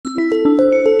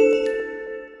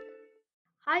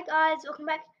Hi guys, welcome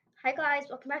back. Hi guys,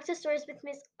 welcome back to Stories with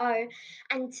Miss O.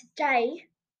 And today,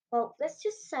 well, let's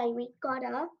just say we've got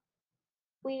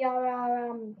we've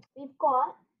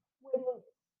got we're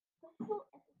special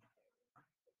episode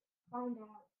find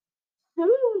out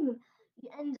soon.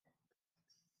 And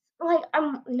like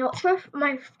I'm not sure if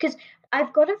because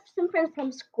I've got some friends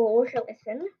from school to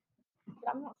listen,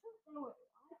 but I'm not sure if they were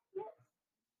live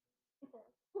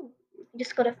yet.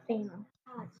 Just got a feeling.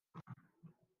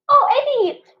 Oh,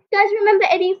 Eddie! You guys remember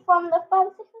Eddie from the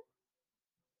fun session?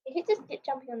 He just get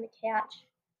jumping on the couch.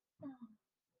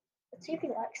 Let's see if he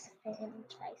likes the fan and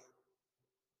chase.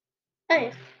 Oh,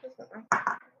 yeah, doesn't like it.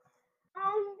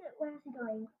 And where is he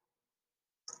going?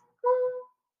 Oh,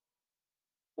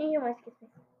 he almost kissed me.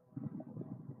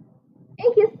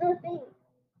 He kissed the thing.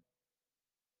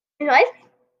 Anyways,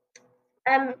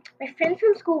 my friends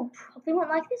from school probably won't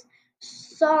like this.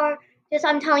 So, just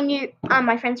I'm telling you,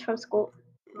 my friends from school,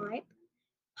 right?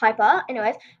 Piper.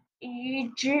 Anyways,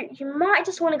 you might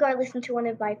just want to go listen to one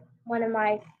of my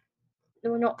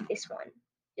no, not this one,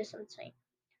 just something.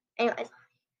 Anyways,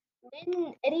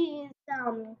 then Eddie is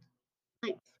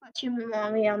like scratching me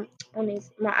on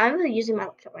his. I'm really using my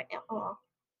laptop right now. Oh,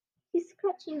 he's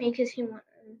scratching me because he wants.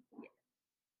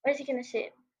 Where's he gonna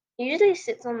sit? He usually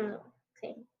sits on the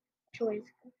thing. Sure,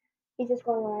 he's just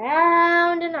going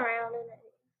around and around and around.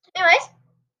 Anyways,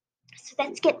 so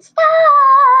let's get started.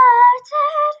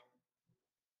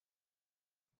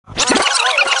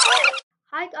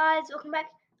 Hi guys, welcome back.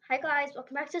 Hi guys,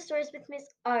 welcome back to Stories with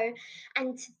Miss O.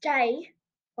 And today,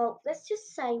 well, let's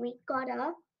just say we've got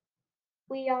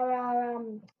we've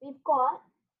got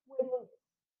we're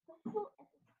special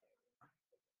episode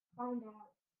find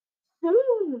out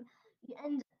soon.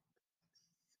 And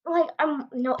like I'm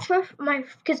not sure if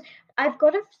because I've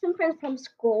got some friends from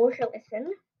school to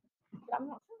listen, but I'm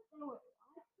not sure if they were live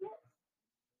yet.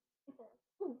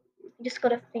 Just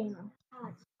got a feeling.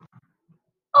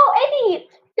 Oh, Eddie!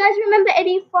 You guys remember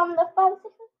Eddie from the fun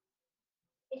session?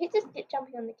 He just get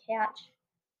jumping on the couch.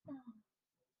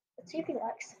 Let's see if he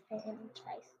likes the fan and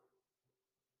chase.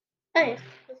 Oh, yeah,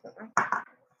 doesn't like it.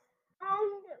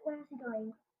 And where is he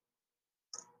going?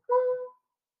 Oh,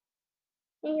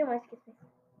 he almost kissed me.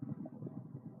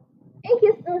 He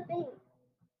kissed the thing.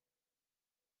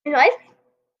 Anyways,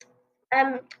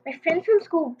 my friends from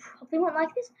school probably won't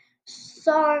like this.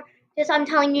 So, just I'm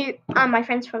telling you, my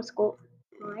friends from school,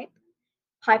 right?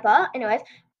 Piper. Anyways,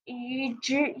 you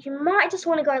might just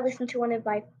want to go listen to one of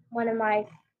my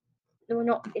no,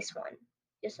 not this one,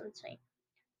 just something.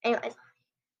 Anyways,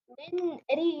 then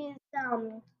Eddie is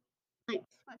like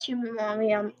scratching me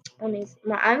on his.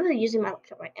 I'm really using my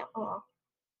laptop right now. Oh,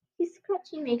 he's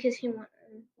scratching me because he wants.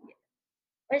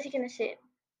 Where's he gonna sit?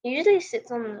 He usually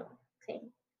sits on the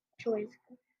thing. Sure,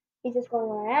 he's just going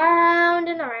around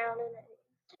and around and around.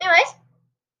 Anyways,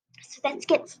 so let's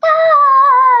get started.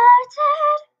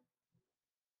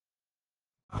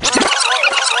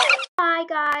 Bye,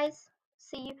 guys.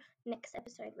 See you next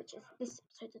episode, which is this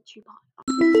episode's a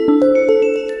two-part.